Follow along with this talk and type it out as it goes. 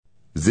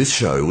This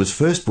show was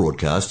first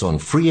broadcast on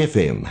Free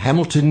FM,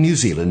 Hamilton, New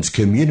Zealand's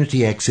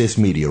community access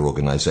media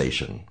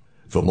organisation.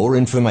 For more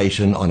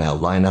information on our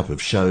lineup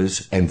of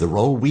shows and the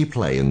role we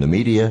play in the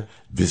media,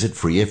 visit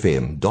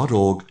freefm.org.nz.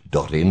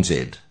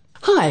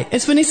 Hi,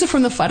 it's Vanessa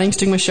from the Fighting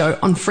Stigma Show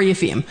on Free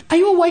FM. Are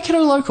you a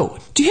Waikato local?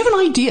 Do you have an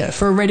idea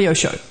for a radio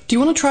show? Do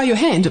you want to try your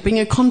hand at being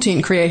a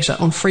content creator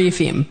on Free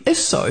FM? If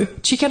so,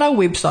 check out our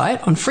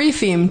website on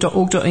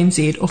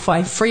freefm.org.nz or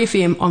find Free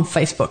FM on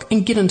Facebook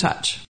and get in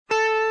touch.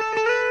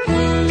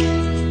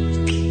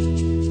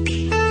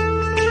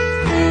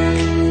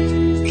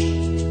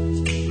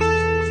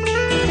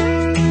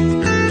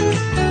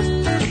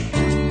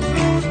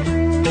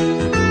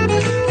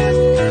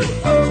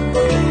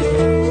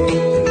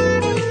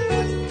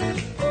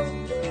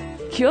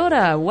 Kia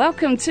ora.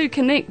 Welcome to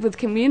Connect with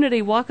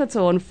Community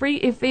Waikato on Free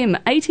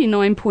FM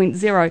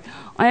 89.0.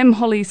 I am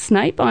Holly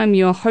Snape. I am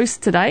your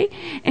host today.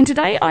 And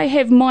today I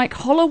have Mike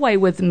Holloway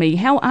with me.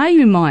 How are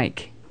you,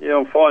 Mike? Yeah,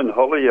 I'm fine,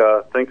 Holly.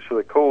 Thanks for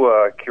the call,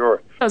 Kia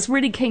ora. I was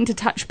really keen to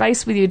touch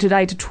base with you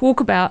today to talk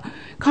about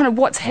kind of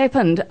what's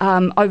happened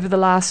over the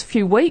last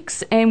few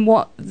weeks and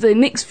what the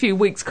next few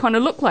weeks kind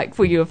of look like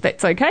for you, if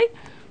that's okay.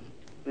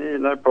 Yeah,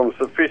 no problem.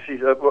 So firstly,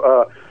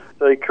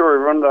 Te kura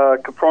randa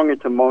ka prongi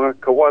te monga,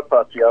 ka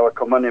waipati awa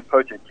ka mane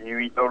pote te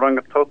iwi, o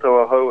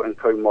rangatoto aho and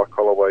ko Mike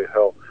Holloway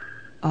hell.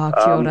 Oh,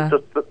 kia ora.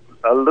 Just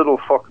a little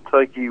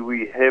whakatauki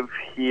we have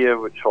here,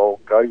 which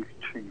I'll go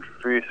to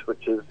first,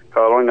 which is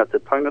ka ranga te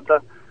tangata,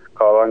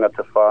 ka ranga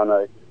te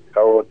whānau, ka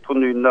roa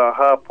tunu nā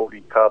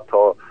hāpori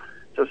katoa.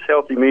 Just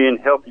healthy men,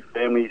 healthy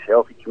families,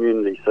 healthy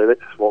communities. So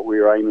that's what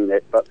we're aiming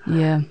at. But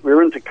yeah,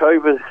 we're into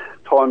COVID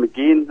time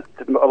again.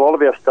 A lot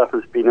of our stuff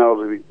has been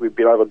we've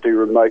been able to do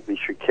remotely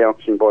through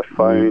counselling by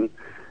phone,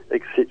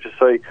 etc.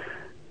 So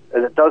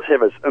it does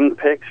have its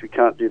impacts. We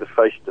can't do the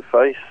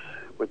face-to-face,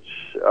 which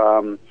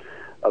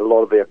a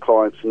lot of our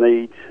clients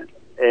need.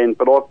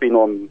 But I've been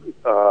on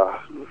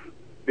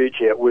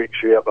virtually at work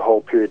throughout the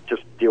whole period,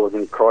 just deal with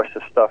any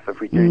crisis stuff if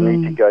we do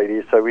need to go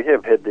there. So we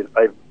have had the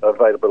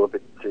availability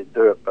to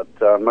do it, but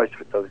most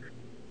of it does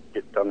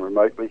get done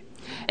remotely.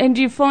 And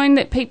do you find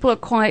that people are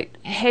quite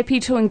happy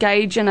to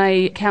engage in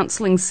a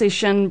counselling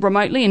session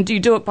remotely? And do you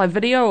do it by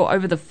video or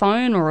over the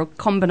phone or a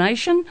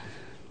combination?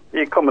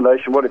 Yeah,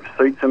 combination, whatever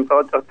suits them.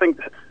 I think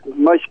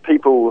most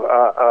people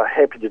are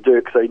happy to do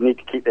it because they need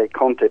to keep that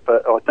contact,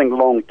 but I think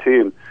long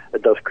term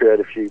it does create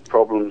a few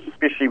problems,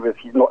 especially with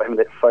you not having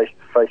that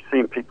face-to-face,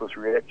 seeing people's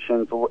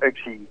reactions or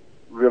actually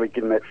really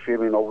getting that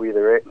feeling of where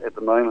they're at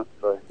the moment.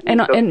 So,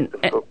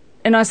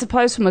 And I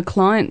suppose from a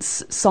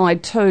client's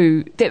side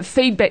too, that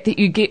feedback that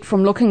you get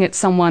from looking at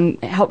someone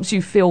helps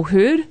you feel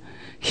heard,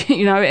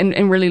 you know,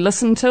 and really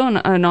listened to,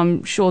 and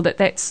I'm sure that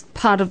that's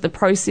part of the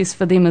process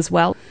for them as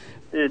well.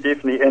 Yeah,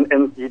 definitely,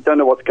 and you don't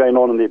know what's going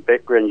on in their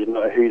background. You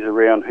know who's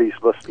around, who's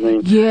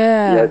listening.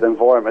 Yeah, the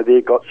environment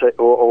they've got,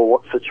 or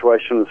what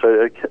situation.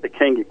 So it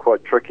can get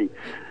quite tricky.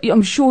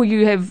 I'm sure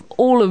you have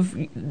all of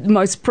the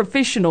most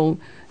professional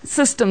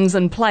systems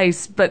in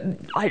place, but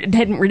I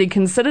hadn't really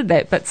considered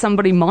that. But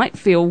somebody might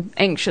feel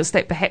anxious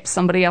that perhaps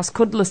somebody else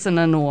could listen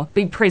in or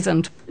be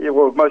present. Yeah,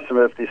 well, most of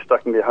them, if they're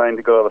stuck in their home,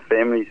 they've got other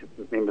family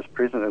members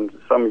present, and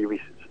some of you,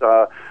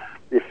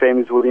 their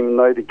families will even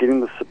know they're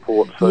getting the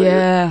support. So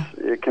yeah,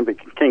 it can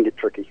get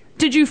tricky.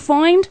 Did you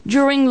find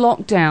during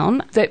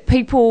lockdown that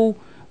people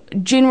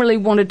generally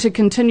wanted to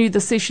continue the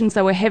sessions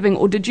they were having,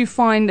 or did you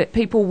find that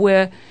people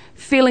were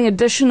feeling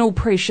additional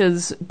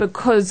pressures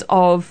because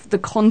of the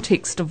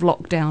context of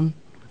lockdown?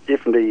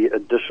 Definitely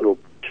additional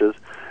pressures,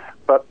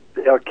 but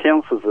our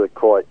counsellors are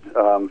quite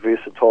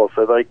versatile,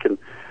 so they can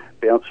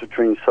bounce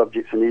between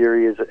subjects and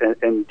areas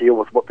and deal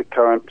with what the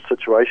current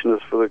situation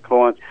is for the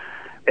client.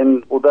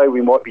 And although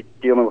we might be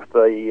dealing with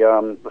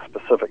the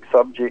specific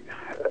subject,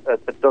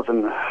 it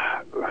doesn't.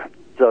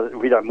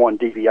 We don't mind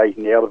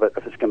deviating out of it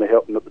if it's going to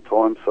help them at the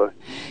time. So,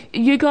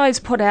 you guys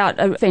put out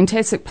a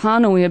fantastic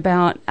pānui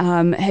about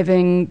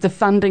having the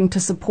funding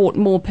to support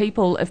more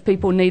people if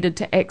people needed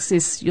to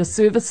access your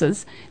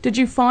services. Did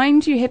you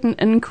find you had an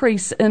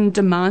increase in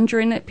demand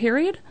during that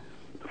period?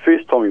 The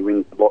first time we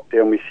went into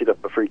lockdown, we set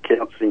up a free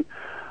counselling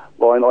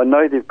line. I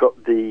know they've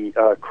got the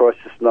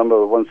crisis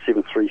number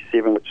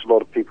 1737, which a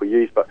lot of people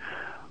use, but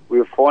we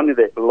were finding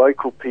that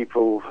local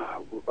people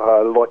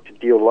like to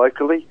deal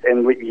locally,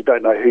 and you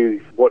don't know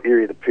what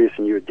area of the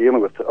person you were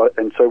dealing with.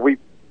 And so we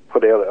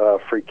put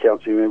out free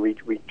counselling, and we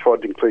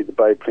tried to include the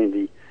Bay of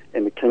Plenty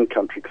and the King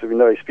Country, because we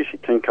know especially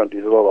King Country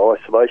there's a lot of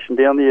isolation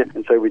down there,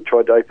 and so we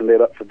tried to open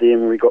that up for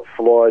them, and we got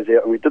flyers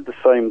out, and we did the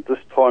same this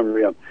time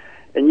around.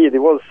 And yeah,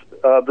 there was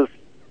this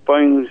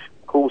phone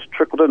calls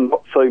trickled in,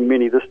 not so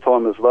many this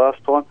time as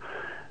last time,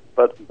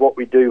 but what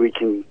we do, we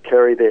can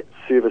carry that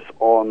service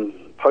on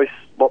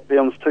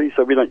post-lockdowns too,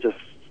 so we don't just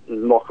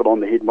knock it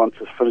on the head once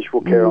it's finished.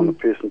 We'll carry on the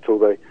person until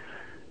they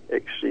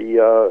actually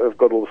have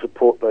got all the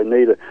support they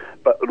needed.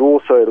 But it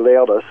also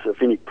allowed us,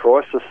 if any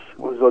crisis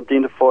was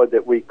identified,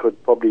 that we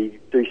could probably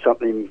do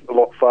something a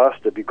lot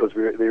faster because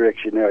they're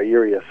actually in our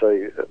area. So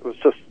it was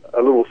just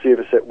a little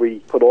service that we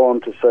put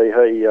on to say,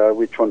 hey,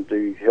 we're trying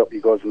to help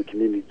you guys in the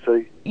community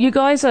too. You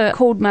guys are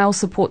called Male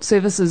Support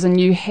Services, and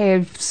you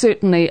have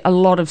certainly a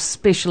lot of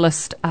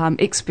specialist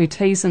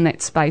expertise in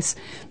that space.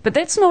 But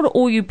that's not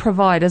all you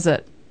provide, is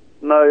it?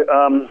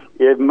 No,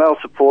 Male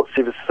Support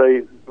Services,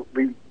 so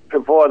we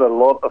provide a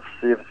lot of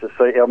services.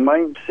 So our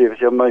main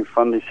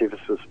funding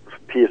service is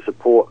peer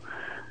support.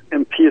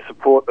 And peer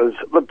support is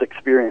lived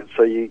experience.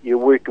 So you're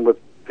working with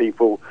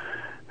people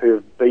who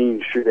have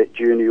been through that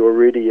journey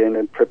already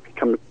and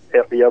come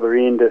out the other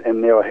end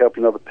and now are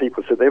helping other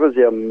people. So that was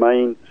our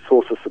main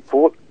source of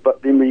support.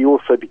 But then we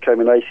also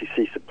became an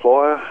ACC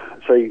supplier.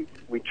 So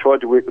we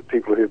tried to work with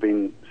people who have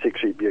been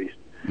sexually abused,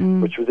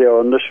 which was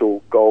our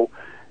initial goal.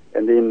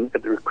 And then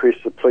at the request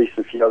of the police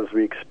and a few others,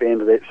 we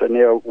expanded that. So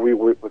now we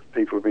work with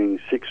people who have been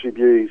sexually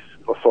abused,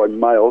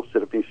 males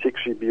that have been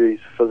sexually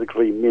abused,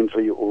 physically,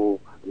 mentally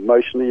or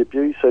emotionally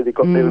abused. So they've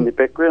got that in their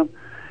background.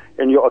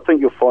 And I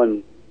think you'll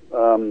find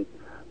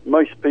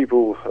most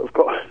people have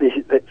got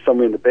that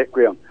somewhere in the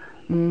background.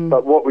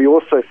 But what we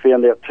also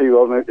found out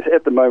too,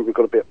 at the moment we've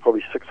got about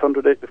probably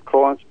 600 active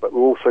clients, but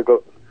we've also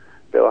got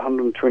about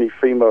 120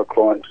 female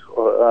clients.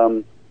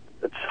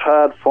 It's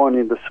hard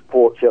finding the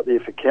supports out there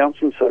for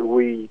counselling, so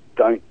we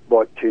don't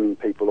like turning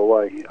people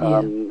away.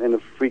 And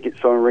if we get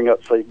someone ring up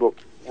and say, look,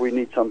 we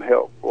need some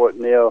help right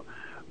now,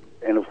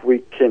 and if we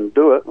can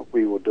do it,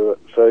 we will do it.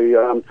 So,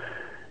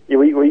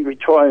 we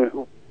try.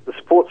 The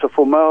supports are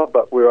for male,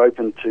 but we're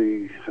open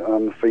to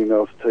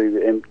females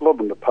too, and a lot of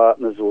them are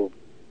partners or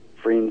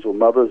friends or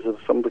mothers of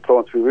some of the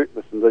clients we work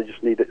with, and they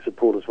just need that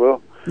support as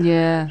well.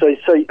 Yeah. So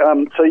it's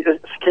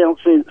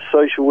counselling,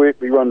 social work.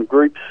 We run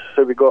groups,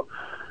 so we've got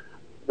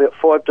about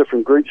 5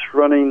 different groups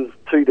running,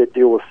 2 that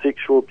deal with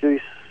sexual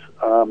abuse,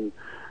 3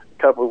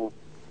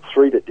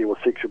 that deal with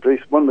sexual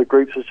abuse. One of the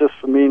groups is just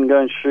for men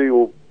going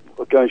through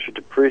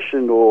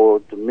depression or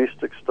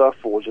domestic stuff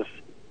or just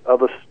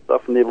other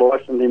stuff in their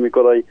life, and then we've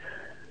got a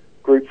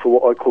group for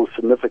what I call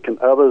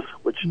significant others,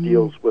 which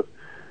deals with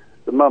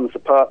the mums, the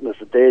partners,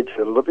 the dads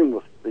who are living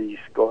with these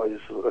guys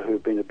who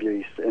have been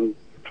abused and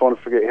trying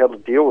to figure out how to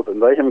deal with them.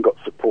 They haven't got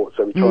support,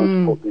 so we try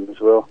and support them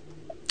as well.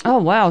 Oh,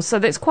 wow. So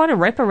that's quite a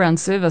wraparound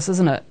service,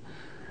 isn't it?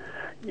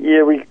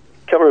 Yeah, we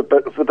cover a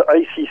bit. For the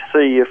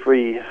ACC,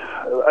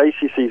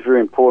 ACC is very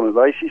important.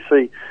 The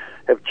ACC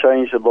have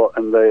changed a lot,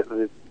 and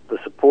the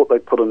support they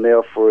put in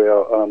now for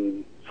our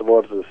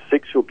survivors of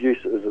sexual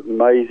abuse is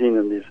amazing,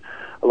 and there's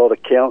a lot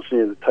of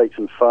counselling that takes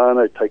in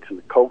whānau, it takes in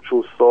the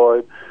cultural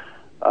side.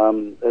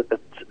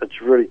 It's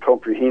really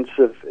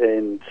comprehensive,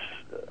 and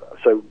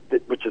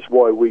which is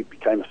why we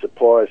became a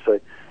supplier.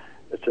 So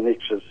it's an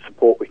extra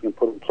support we can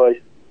put in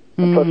place.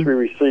 And plus, we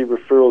receive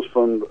referrals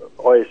from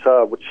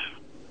ISR, which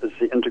is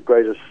the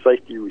Integrated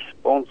Safety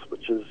Response,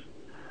 which is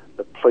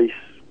the police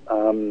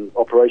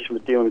operation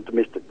for dealing with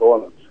domestic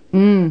violence.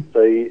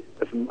 So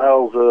if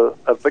males are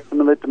a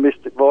victim of that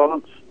domestic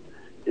violence,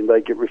 then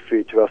they get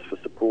referred to us for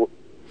support.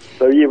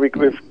 So yeah,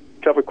 we've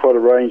covered quite a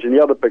range. And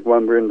the other big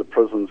one, we're in the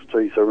prisons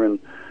too. So we're in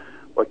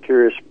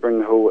Waikaria, Spring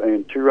Hill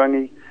and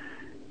Turangi,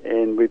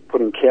 and we're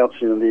putting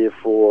counselling in there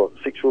for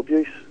sexual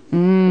abuse.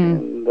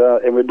 And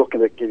we're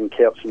looking at getting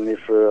counselling there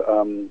for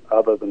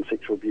other than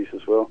sexual abuse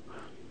as well.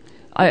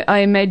 I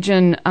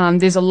imagine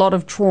there's a lot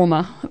of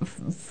trauma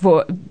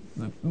for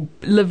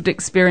lived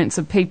experience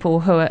of people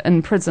who are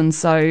in prison,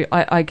 so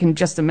I can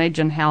just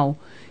imagine how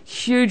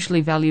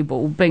hugely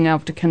valuable being able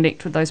to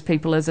connect with those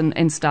people is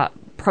and start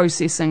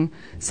processing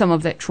some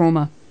of that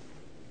trauma.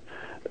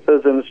 It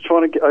is, and it's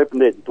trying to open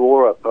that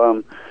door up.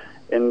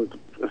 And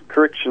the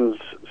corrections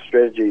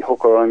strategy,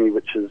 Hokarangi,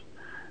 which is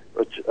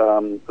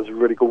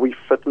really good. We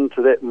fit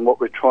into that and what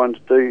we're trying to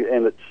do,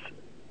 and it's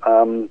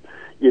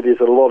there's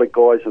a lot of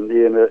guys in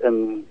there,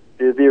 and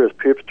they're there as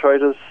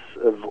perpetrators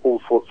of all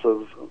sorts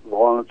of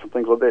violence and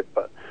things like that.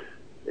 But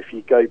if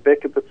you go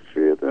back a bit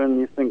further and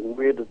you think,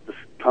 where did this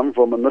come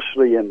from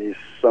initially? And there's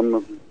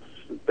some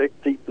back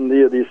deep in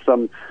there. There's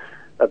some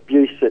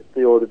abuse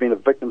or they've been a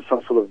victim of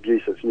some sort of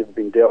abuse that's never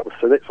been dealt with.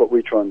 So that's what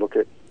we try and look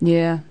at.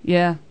 Yeah.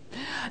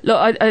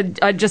 Look,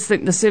 I just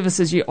think the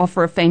services you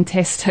offer are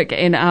fantastic,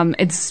 and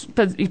it's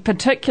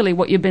particularly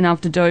what you've been able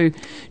to do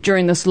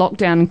during this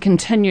lockdown and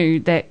continue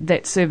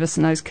that service,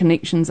 and those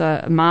connections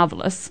are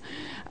marvellous.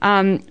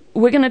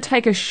 We're going to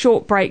take a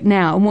short break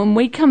now, and when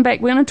we come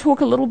back, we're going to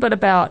talk a little bit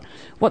about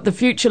what the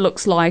future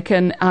looks like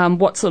and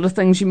what sort of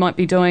things you might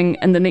be doing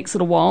in the next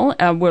little while.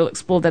 We'll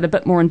explore that a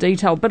bit more in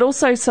detail, but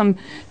also some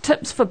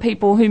tips for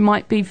people who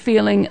might be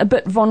feeling a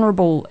bit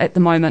vulnerable at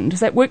the moment. Does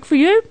that work for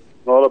you?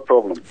 Not a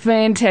problem.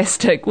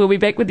 Fantastic. We'll be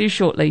back with you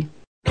shortly.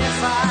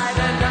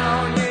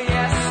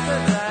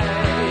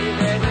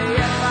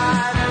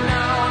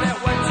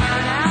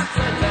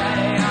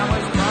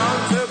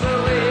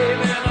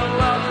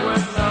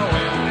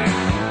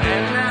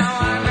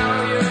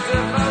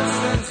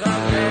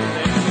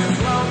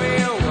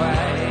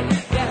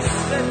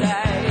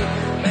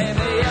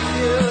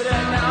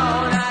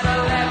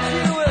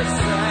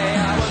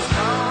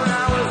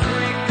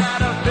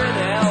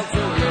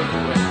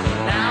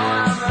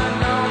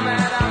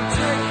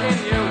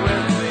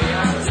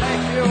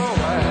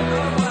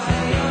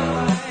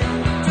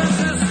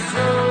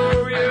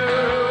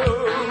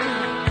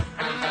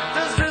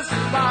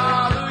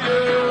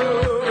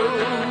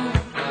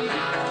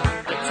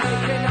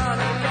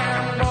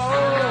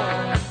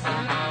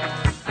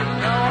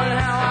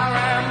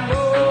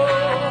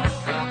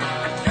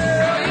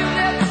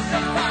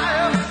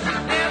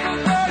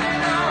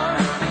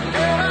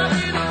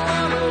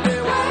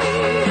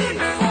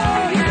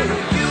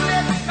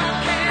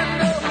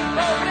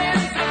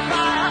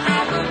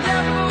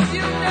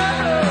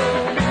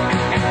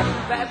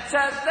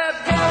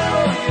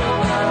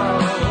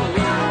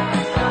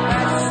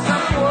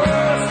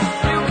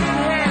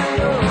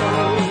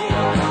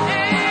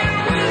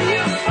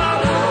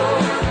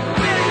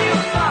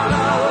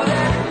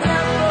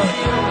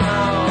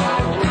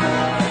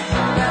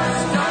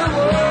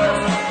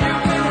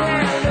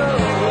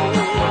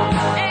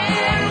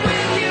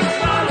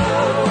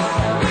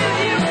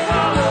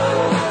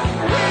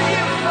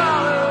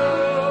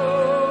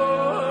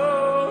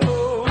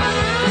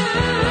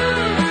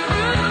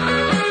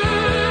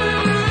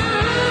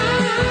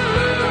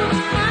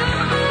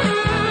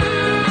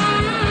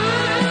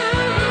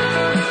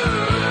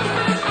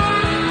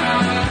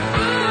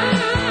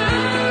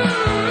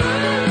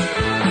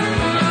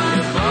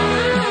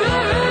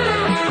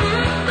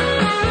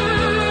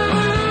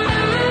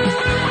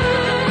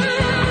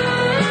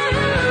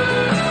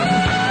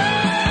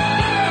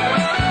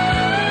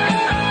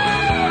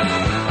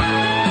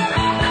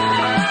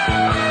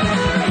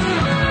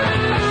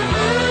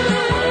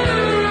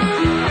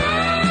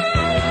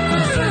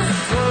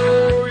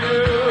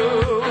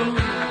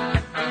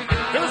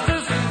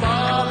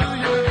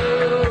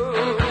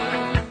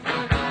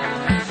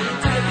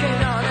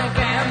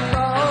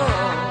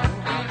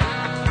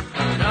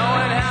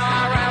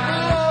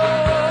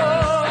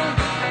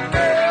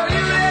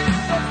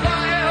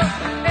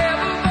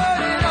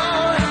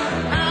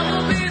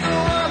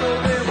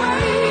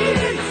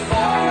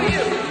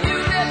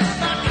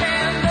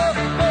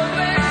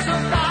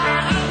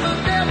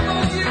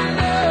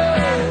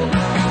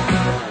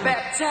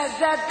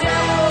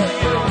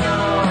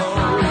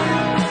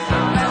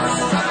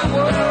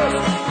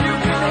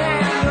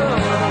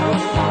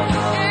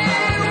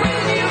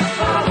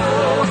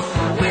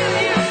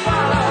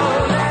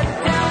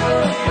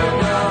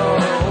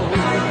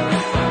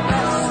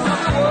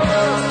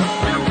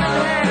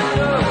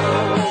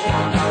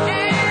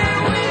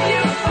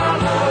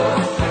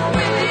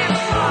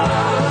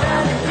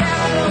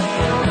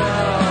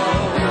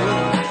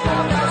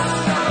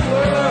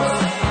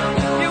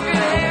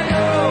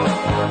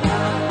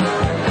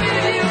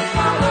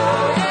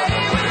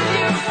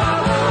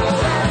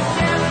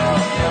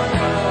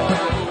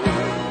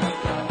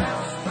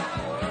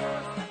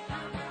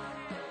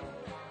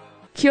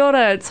 Kia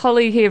ora, it's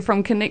Holly here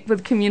from Connect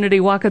with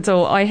Community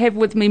Waikato. I have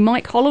with me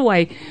Mike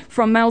Holloway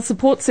from Male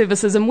Support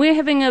Services, and we're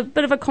having a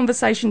bit of a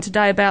conversation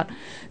today about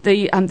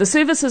the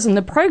services and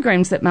the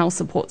programs that Male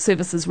Support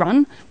Services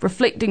run,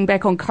 reflecting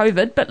back on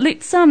COVID. But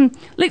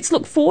let's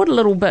look forward a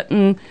little bit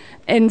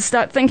and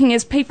start thinking,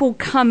 as people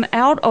come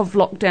out of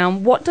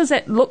lockdown, what does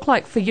that look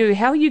like for you?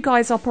 How are you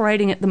guys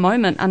operating at the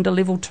moment under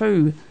Level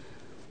 2?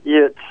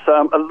 Yeah, it's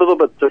a little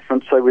bit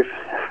different. So we've,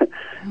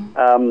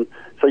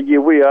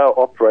 we are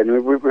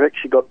operating. We've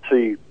actually got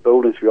two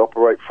buildings we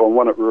operate from,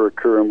 one at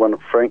Ruakura and one at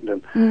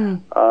Franklin.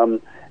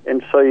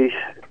 And so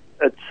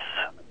it's,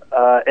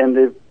 and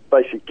they're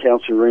basically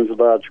counselling rooms, a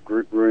large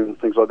group room,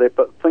 things like that.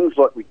 But things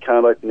like we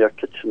can't open our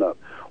kitchen up,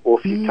 or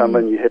if you come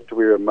in, you have to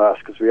wear a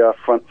mask because we are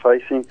front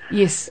facing.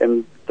 Yes.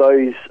 And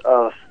those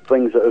are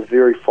things that are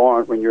very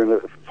foreign when you're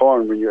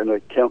in a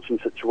counselling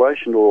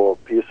situation or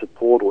peer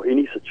support or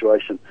any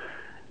situation.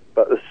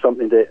 But it's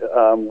something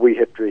that we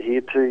have to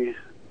adhere to.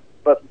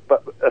 But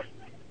if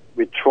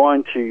we're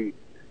trying to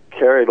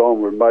carry it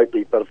on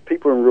remotely, but if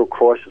people are in real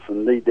crisis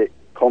and need that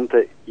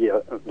contact,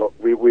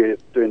 we're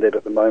doing that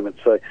at the moment.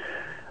 So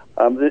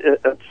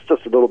it's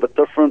just a little bit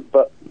different,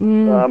 but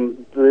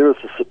there is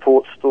the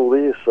support still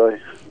there, so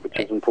which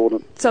is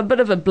important. So a bit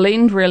of a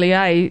blend, really,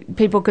 eh?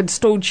 People could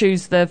still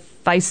choose the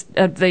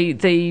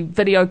the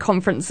video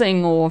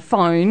conferencing or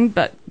phone,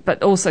 but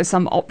also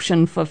some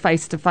option for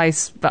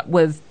face-to-face, but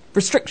with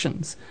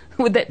restrictions.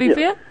 Would that be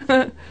fair?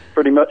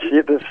 Pretty much,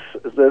 yeah.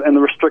 And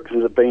the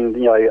restrictions have been,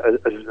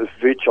 a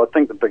virtue. I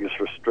think the biggest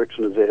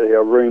restriction is that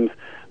our rooms,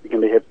 we can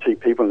only have two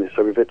people in there,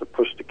 so we've had to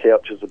push the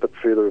couches a bit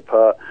further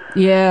apart.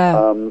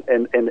 Yeah. And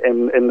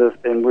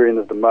wearing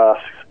the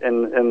masks,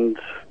 and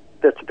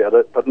that's about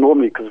it. But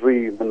normally, because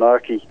we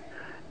Manaaki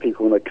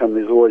people, when they come,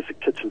 the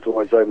kitchen's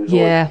always open. There's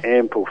always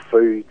ample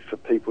food for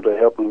people to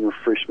help them,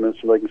 refreshments,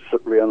 and they can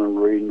sit around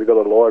and read. And we've got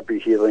a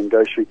library here they can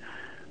go through.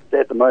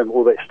 At the moment,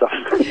 all that stuff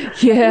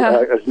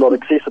is not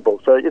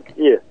accessible. So,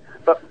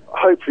 but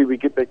hopefully we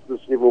get back to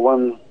this level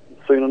 1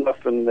 soon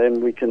enough, and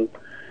then we can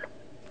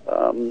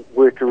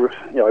work,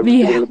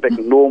 back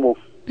to normal.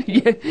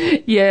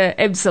 Yeah,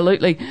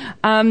 absolutely.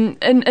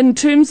 In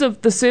terms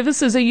of the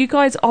services, are you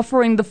guys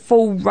offering the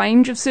full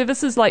range of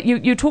services? Like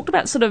you talked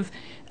about sort of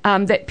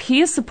that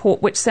peer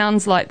support, which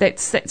sounds like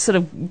that's that sort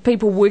of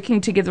people working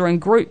together in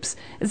groups.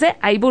 Is that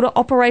able to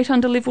operate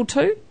under Level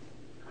 2?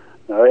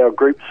 Our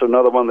groups are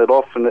another one that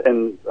often,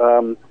 and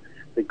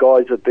the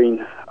guys have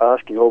been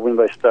asking, when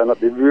they stand up,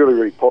 they're really,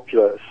 really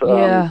popular.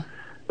 So,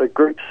 the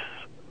groups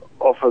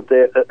offer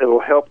that.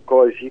 It'll help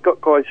guys. You've got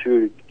guys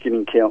who are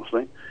getting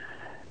counselling,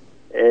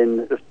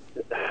 and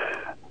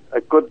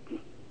a good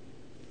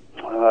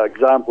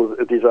example,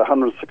 there's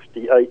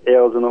 168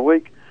 hours in a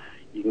week.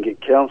 You can get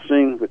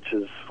counselling, which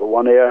is for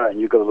 1 hour, and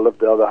you've got to live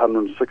the other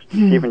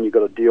 167. You've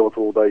got to deal with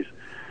all those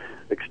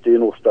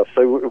external stuff.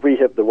 So we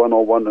have the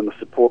one-on-one and the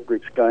support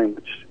groups going,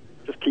 which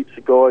just keeps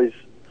the guys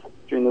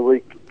during the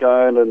week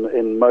going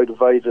and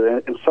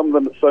motivated. And some of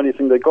them, it's the only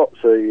thing they got.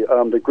 So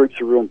the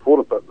groups are real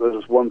important, but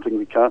there's one thing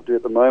we can't do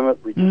at the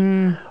moment. We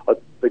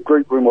just, the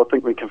group room, I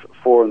think we can fit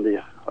 4 in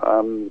there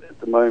at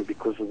the moment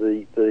because of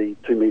the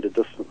 2 metre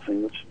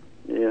distancing, which,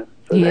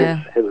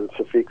 has its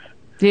effects.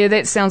 Yeah,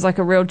 that sounds like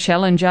a real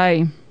challenge,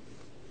 eh?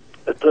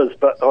 It does,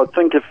 but I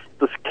think if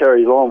this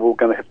carries on, we're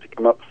going to have to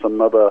come up with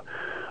some other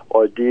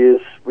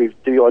ideas.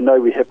 I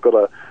know we have got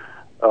a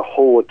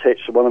hall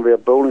attached to one of our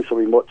buildings, so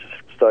we might just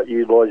start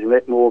utilising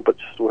that more, but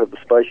still have the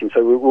spacing.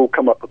 So we'll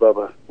come up with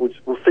other.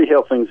 We'll see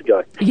how things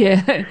go.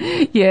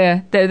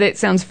 Yeah, that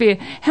sounds fair.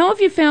 How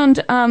have you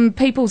found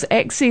people's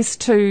access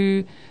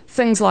to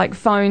things like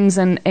phones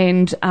and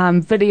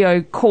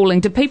video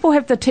calling? Do people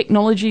have the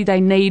technology they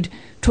need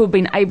to have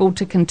been able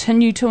to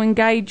continue to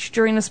engage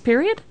during this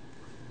period?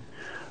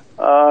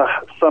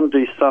 Some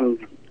do, some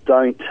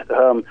don't.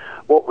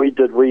 What we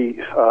did,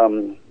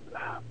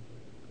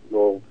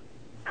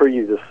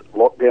 pre this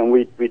lockdown,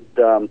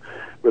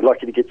 we're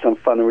lucky to get some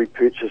fun, and we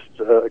purchased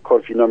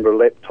quite a few number of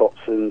laptops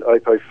and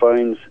Oppo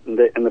phones, and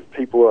if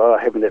people are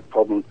having that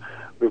problem,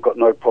 we've got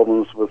no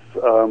problems with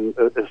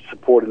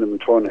supporting them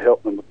and trying to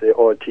help them with their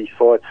IT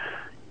side.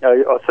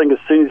 I think as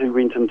soon as we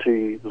went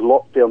into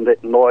lockdown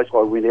that night,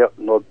 I went out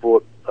and I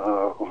bought,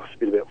 I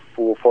spent about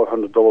 $400 or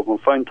 $500 on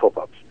phone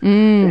top-ups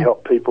to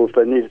help people if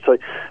they needed. So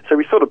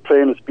we sort of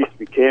plan as best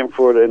we can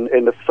for it,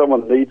 and if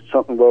someone needs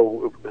something,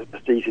 well,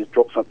 it's easy to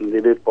drop something in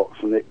their letterbox,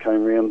 and that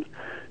came around.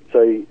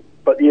 So,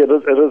 but yeah,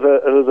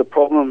 it is a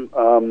problem,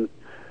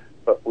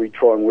 but we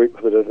try and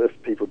work with it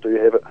if people do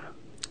have it.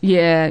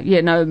 Yeah,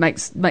 no, it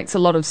makes a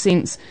lot of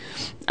sense.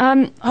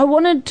 I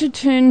wanted to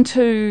turn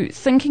to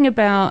thinking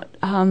about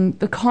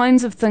the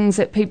kinds of things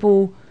that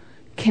people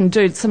can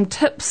do, some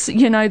tips,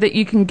 that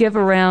you can give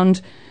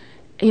around,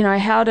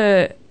 how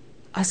to,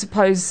 I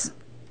suppose,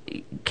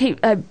 keep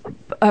I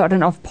don't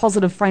know if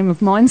positive frame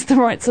of mind's the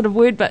right sort of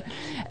word, but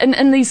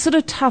in these sort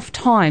of tough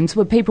times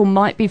where people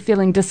might be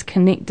feeling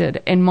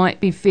disconnected and might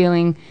be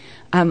feeling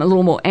a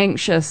little more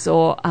anxious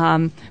or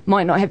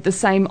might not have the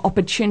same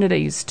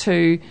opportunities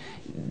to,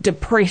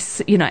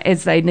 depress,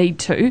 as they need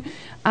to.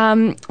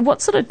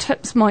 What sort of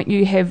tips might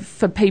you have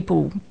for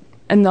people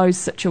in those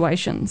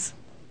situations?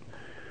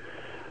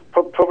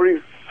 Probably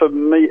for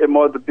me, am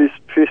I the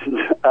best person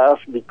to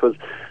ask, because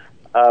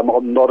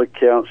I'm not a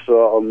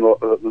counsellor, I'm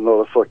not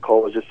a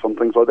psychologist and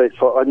things like that.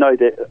 So I know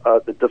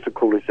that the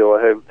difficulties that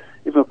I have,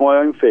 even with my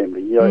own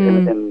family,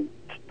 and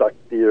stuck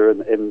there.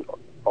 And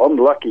I'm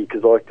lucky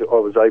because I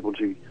was able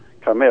to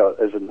come out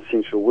as an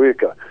essential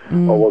worker. I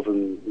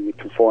wasn't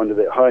confined to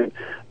that home.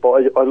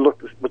 But I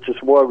look, which is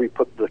why we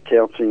put the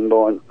counselling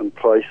line in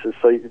place.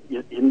 So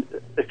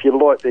if you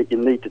like that, you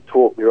need to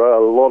talk. There are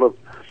a lot of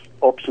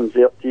options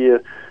out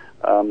there.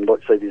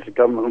 Like say, there's a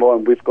government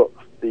line. We've got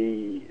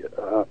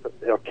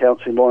our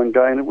counselling line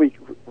going, and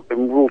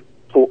we'll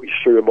talk you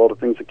through a lot of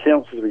things. The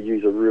counsellors we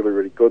use are really,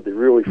 really good. They're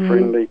really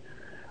friendly.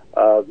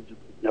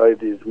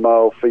 There's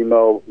male,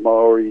 female,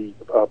 Maori,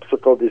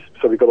 Pacific.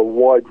 So we've got a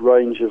wide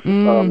range of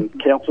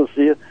counsellors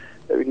there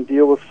that we can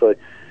deal with. So,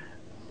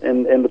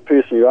 and the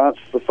person who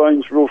answers the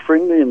phone's real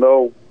friendly, and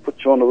they'll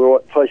put you on the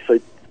right place. So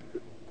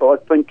I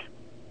think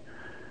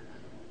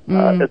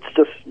it's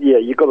just,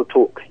 you've got to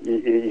talk.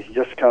 You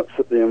just can't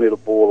sit there and let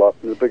it ball up.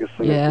 And the biggest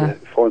thing is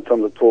to find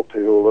someone to talk to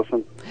who will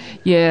listen.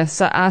 Yeah,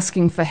 so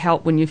asking for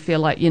help when you feel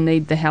like you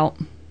need the help.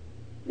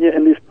 Yeah,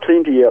 and there's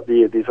plenty out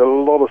there. There's a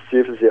lot of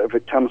services out. If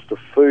it comes to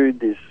food,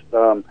 there's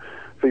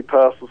food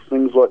parcels,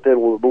 things like that,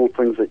 all the little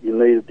things that you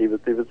need.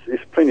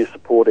 There's plenty of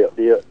support out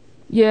there.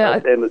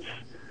 Yeah. And it's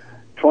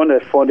trying to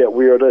find out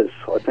where it is,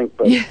 I think.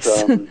 But,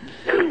 yes.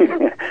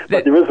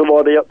 But there is a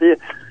lot out there.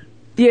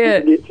 Yeah.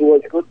 Internet's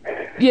always good.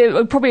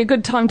 Yeah, probably a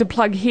good time to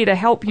plug Here to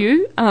Help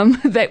You,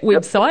 that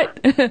website,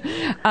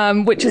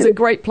 which is a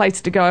great place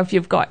to go if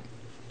you've got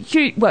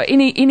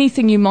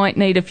anything you might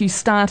need. If you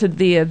started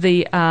there,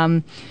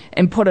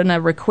 and put in a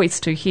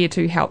request to Here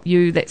to Help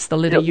You, that's the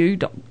letter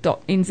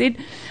u.nz,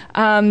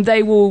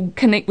 they will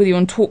connect with you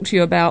and talk to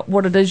you about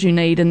what it is you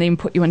need, and then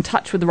put you in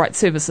touch with the right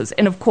services.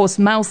 And of course,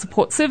 Male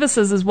Support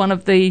Services is one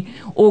of the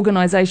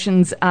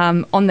organisations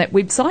on that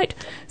website,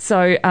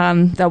 so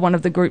they're one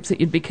of the groups that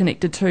you'd be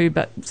connected to,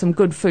 but some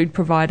good food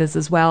providers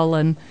as well,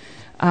 and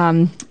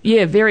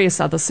various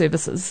other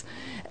services.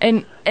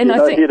 And I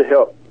think Here to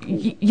Help.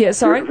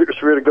 Sorry?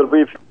 It's really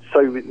good.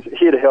 So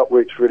Here to Help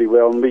works really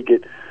well, and we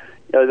get,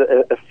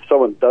 if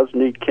someone does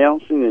need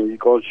counselling and you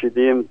go to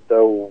them,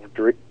 they'll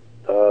direct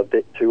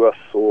that to us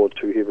or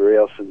to whoever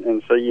else,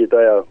 and so they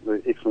are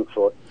an excellent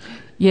site.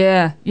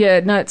 Yeah,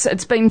 no,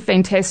 it's been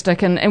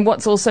fantastic, and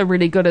what's also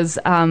really good is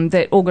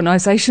that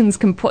organisations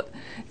can put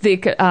their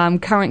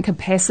current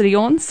capacity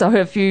on. So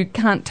if you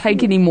can't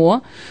take any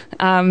more,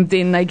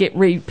 then they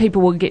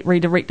people will get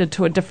redirected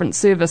to a different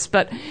service.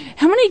 But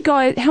how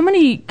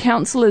many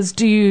counsellors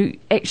do you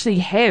actually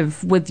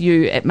have with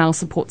you at Male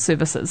Support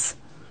Services?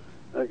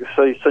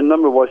 So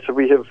number-wise, so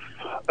we have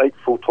 8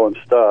 full-time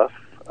staff,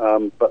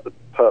 but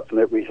apart from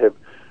that, we're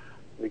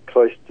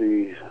close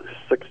to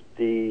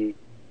 60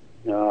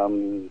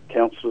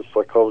 counsellors,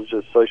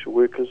 psychologists, social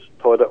workers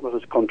tied up with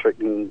us,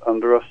 contracting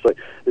under us. So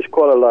there's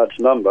quite a large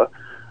number,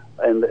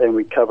 and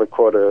we cover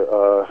quite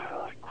a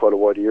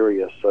wide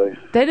area. So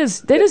that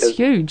is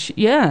huge.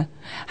 Yeah.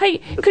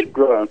 Hey, it's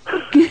grown.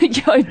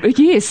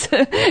 Yes,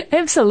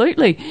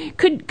 absolutely.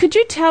 Could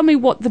you tell me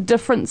what the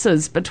difference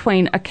is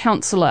between a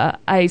counsellor,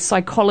 a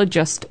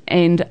psychologist,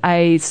 and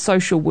a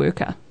social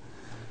worker?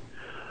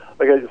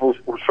 Okay,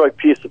 we'll throw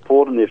peer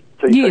support in there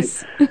too.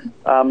 Yes.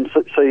 So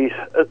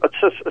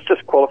it's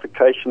just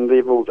qualification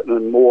levels and a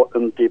more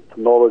in-depth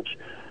knowledge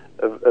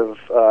of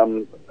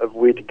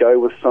where to go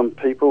with some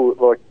people.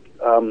 Like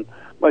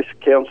most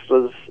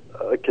counsellors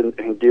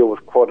can deal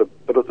with quite a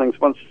bit of things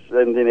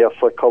and then our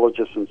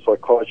psychologists and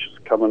psychiatrists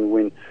come in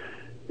when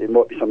there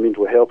might be some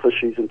mental health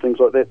issues and things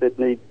like that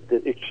need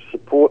that extra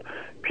support.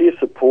 Peer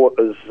support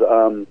is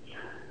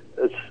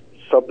it's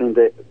something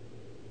that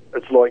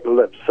it's like,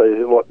 let's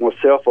say, like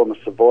myself, I'm a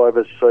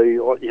survivor, so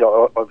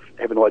I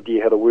have an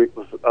idea how to work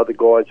with other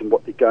guys and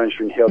what they're going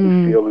through and how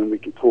they feel, and we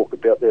can talk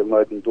about that and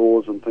open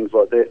doors and things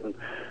like that. And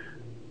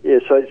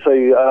it's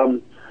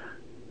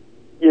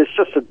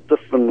just a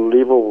different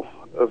level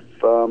of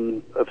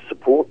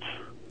support.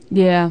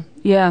 Yeah.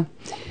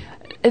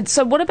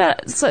 So what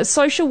about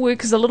social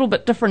work is a little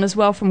bit different as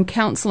well from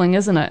counselling,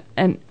 isn't it?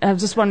 And I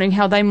was just wondering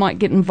how they might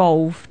get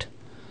involved.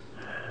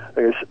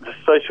 The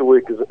social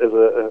work is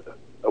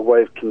a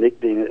way of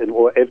connecting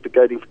or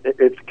advocating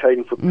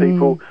for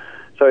people.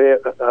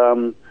 So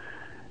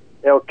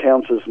our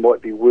counsellors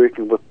might be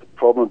working with the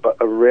problem, but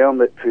around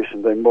that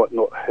person they might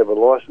not have a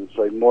licence.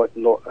 They might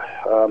not.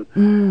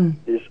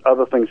 There's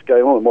other things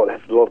going on.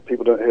 A lot of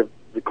people don't have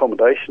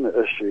accommodation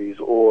issues,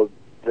 or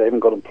they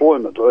haven't got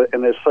employment.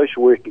 And as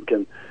social worker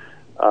can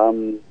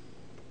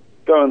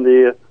go in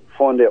there,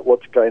 find out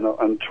what's going on,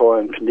 and try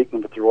and connect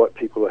them with the right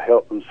people to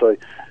help them. So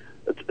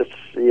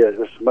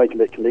it's making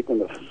that connection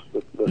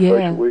with the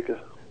social worker.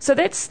 So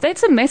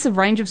that's a massive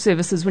range of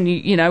services when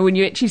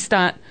you actually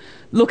start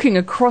looking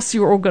across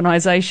your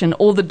organisation,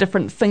 all the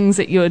different things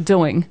that you're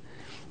doing.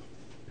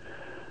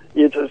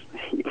 Yeah,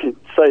 you can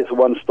say it's a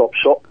one-stop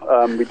shop.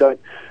 We don't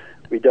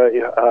we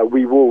don't.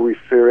 We will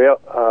refer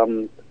out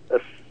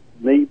if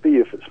need be,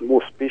 if it's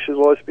more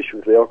specialised, especially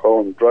with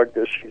alcohol and drug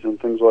issues and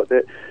things like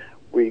that.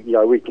 We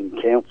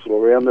can counsel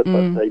around it,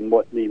 but they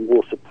might need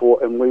more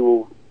support, and we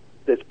will.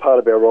 That's part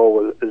of our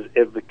role is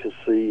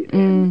advocacy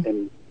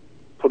and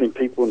putting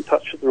people in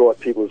touch with the right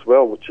people as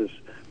well, which is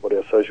what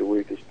our social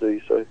workers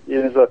do. So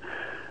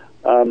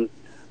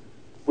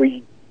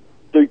we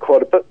do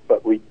quite a bit,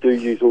 but we do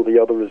use all the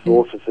other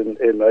resources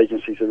and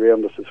agencies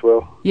around us as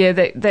well. Yeah,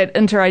 that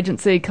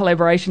interagency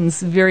collaboration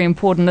is very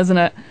important, isn't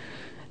it?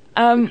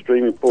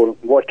 Extremely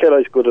important.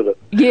 Waikato's good at it.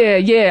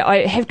 Yeah,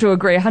 I have to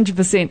agree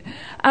 100%.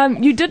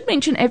 You did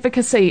mention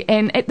advocacy,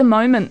 and at the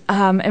moment,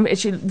 and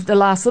actually the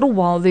last little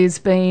while, there's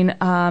been,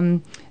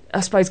 I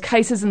suppose,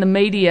 cases in the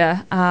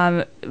media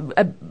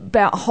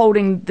about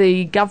holding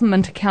the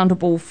government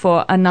accountable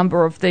for a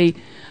number of the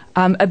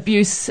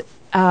abuse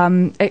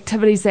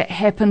activities that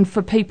happen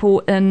for people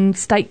in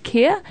state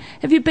care.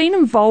 Have you been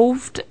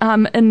involved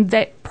in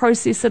that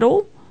process at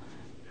all?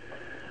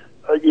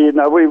 We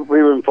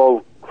were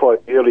involved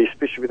quite early,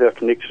 especially with our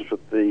connections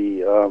with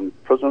the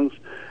prisons,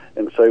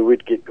 and so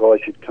we'd get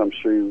guys who'd come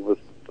through with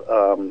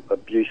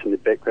abuse in their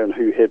background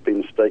who had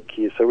been in state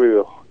care, so we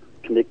were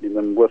connecting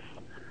them with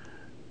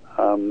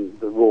the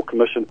Royal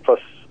Commission, plus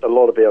a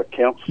lot of our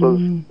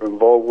counsellors were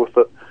involved with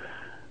it.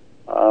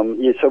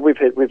 So we've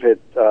had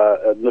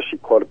initially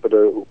quite a bit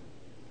of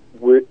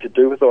work to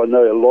do with it. I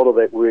know a lot of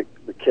that work,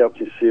 the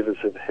counselling service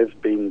has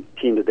been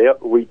tendered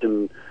out. We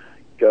didn't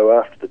go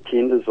after the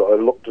tenders. I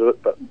looked at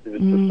it, but there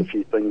was just a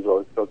few things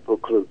I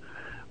thought could have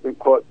been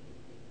quite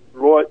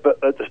right.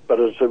 But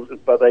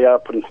they are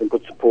putting some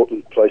good support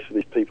in place for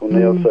these people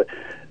now. So,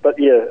 but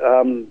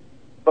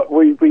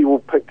we will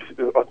pick.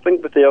 I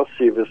think with our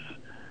service,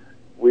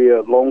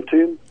 we're long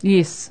term.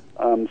 Yes.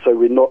 So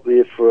we're not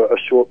there for a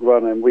short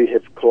run, and we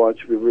have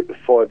clients we work with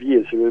 5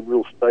 years who are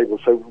real stable.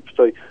 So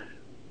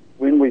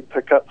when we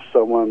pick up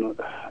someone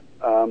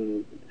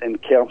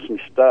and counselling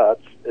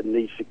starts, it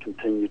needs to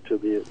continue till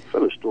they're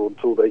finished or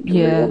until they can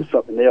move on to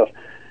something else.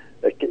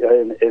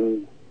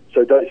 And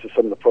so those are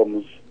some of the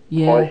problems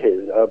I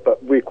had.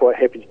 But we're quite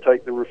happy to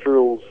take the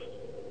referrals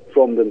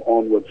from them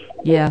onwards.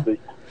 Yeah.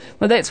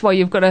 Well, that's why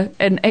you've got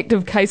an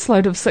active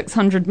caseload of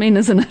 600 men,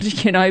 isn't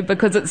it?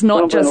 Because it's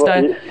not just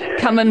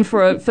come in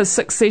for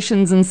 6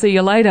 sessions and see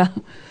you later.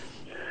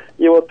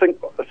 Yeah, well, I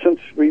think since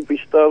we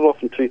started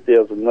off in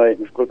 2008,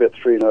 we've got about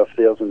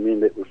 3,500 men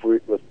that we've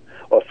worked with.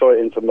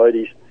 And some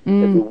ladies that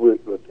we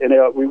work with. And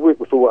we work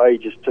with all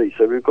ages too,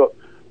 so we've got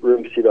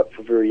rooms set up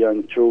for very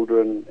young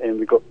children, and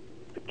we've got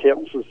the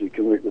counsellors who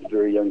can work with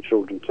very young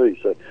children too.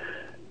 So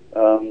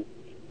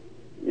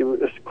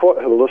it's quite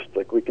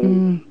holistic. We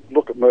can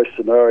look at most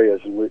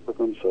scenarios and work with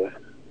them. So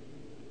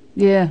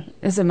yeah,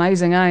 it's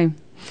amazing, eh?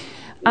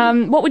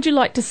 What would you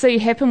like to see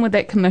happen with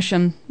that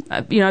commission?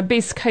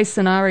 Best case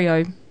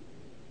scenario.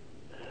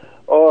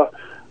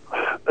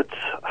 It's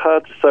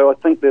hard to say. I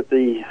think that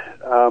the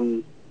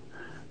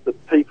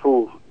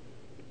people,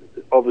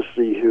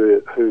 obviously,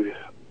 who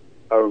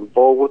are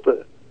involved with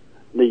it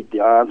need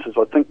the answers.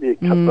 I think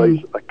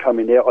those are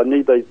coming out.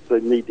 They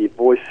need their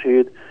voice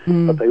heard,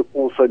 but they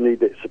also need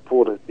that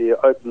support. They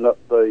open up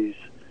those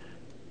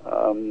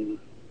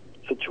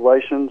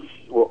situations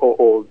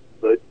or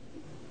that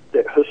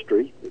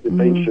history that they've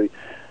been through.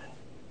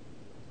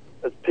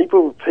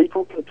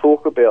 People can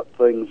talk about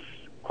things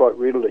quite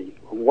readily.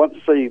 Once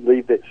they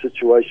leave that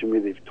situation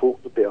where they've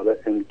talked about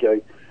it and go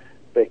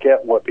back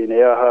out, might be an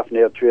hour, half an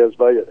hour, 2 hours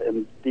later,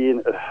 and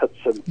then it hits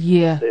them.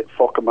 Yeah. That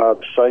whakama,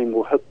 the shame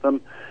will hit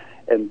them,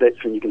 and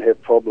that's when you can have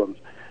problems.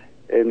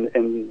 And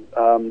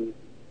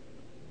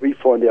we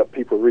find out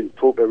people really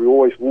talk about it. We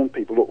always warn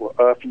people, look,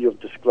 after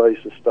you've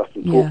disclosed this stuff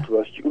and talked to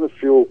us, you're going to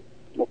feel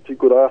not too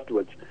good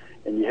afterwards,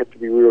 and you have to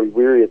be really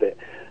wary of that.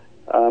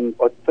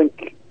 I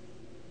think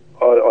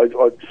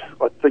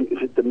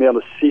the amount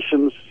of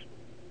sessions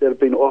that have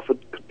been offered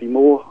could be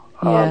more.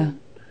 And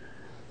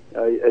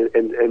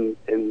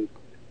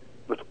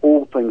with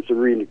all things the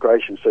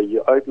reintegration, so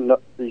you open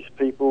up these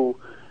people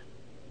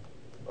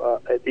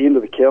at the end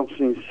of the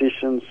counselling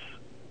sessions.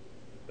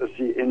 Is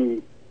there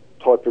any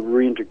type of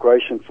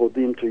reintegration for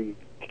them to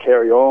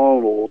carry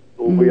on, or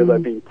where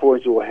they've been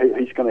poisoned, or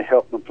who's going to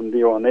help them from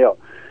there on out,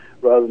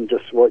 rather than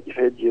just what you've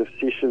had your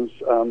sessions.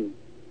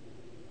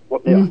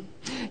 What now?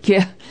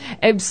 Yeah,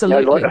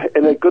 absolutely.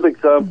 And a good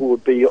example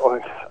would be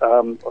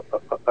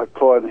a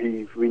client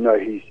who we know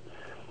he's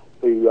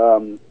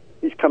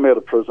come out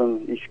of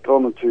prison. He's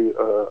gone into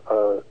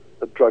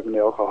a drug and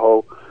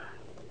alcohol,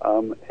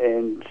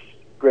 and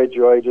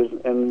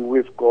graduated. And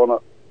we've gone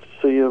up to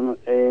see him,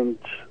 and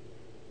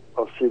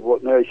I've said,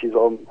 "What now?" He says,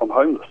 "I'm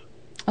homeless."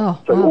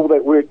 So all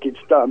that work gets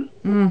done,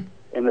 and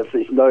if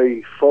there's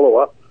no follow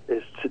up,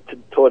 is to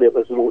tidy up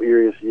those little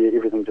areas.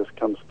 Everything just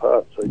comes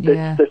apart. So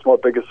that's my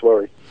biggest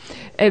worry.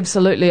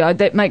 Absolutely,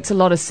 that makes a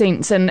lot of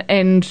sense,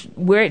 and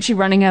we're actually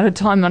running out of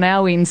time on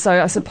our end, so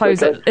I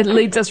suppose it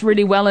leads us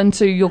really well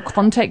into your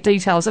contact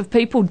details. If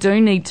people do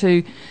need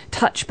to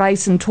touch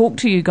base and talk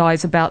to you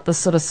guys about this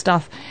sort of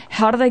stuff,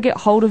 how do they get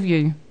hold of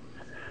you?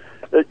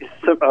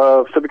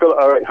 So we've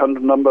got an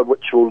 0800 number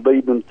which will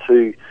lead them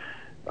to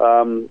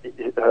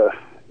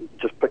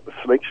just pick the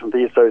selection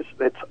there. So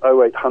that's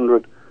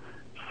 0800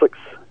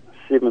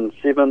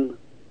 677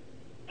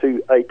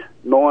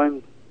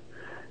 289,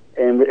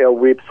 and our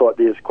website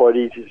there is quite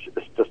easy.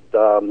 It's just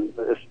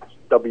it's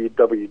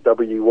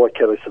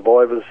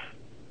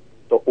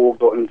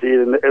www.waikatosurvivors.org.nz,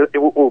 and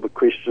all the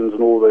questions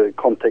and all the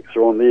contacts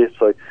are on there.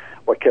 So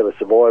Waikato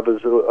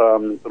Survivors,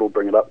 it'll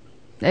bring it up.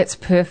 That's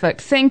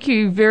perfect. Thank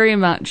you very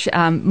much,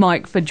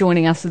 Mike, for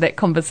joining us for that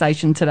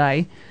conversation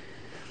today.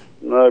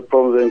 No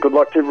problem, and good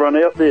luck to everyone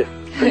out there.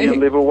 See you in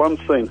level 1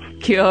 soon.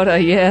 Kia ora,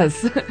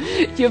 yes.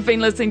 You've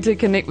been listening to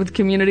Connect with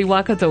Community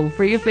Waikato,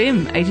 Free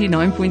FM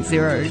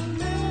 89.0.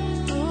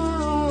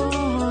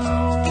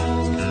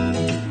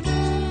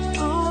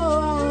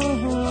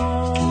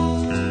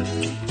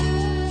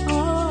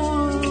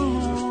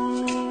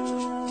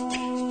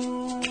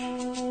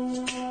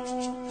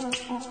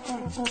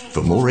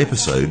 For more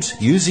episodes,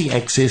 use the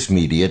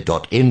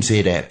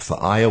accessmedia.nz app for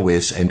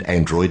iOS and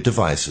Android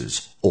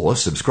devices, or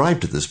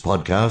subscribe to this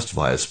podcast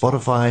via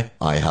Spotify,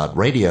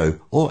 iHeartRadio,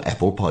 or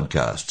Apple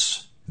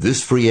Podcasts.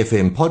 This Free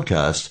FM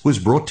podcast was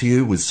brought to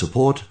you with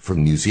support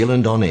from New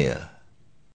Zealand On Air.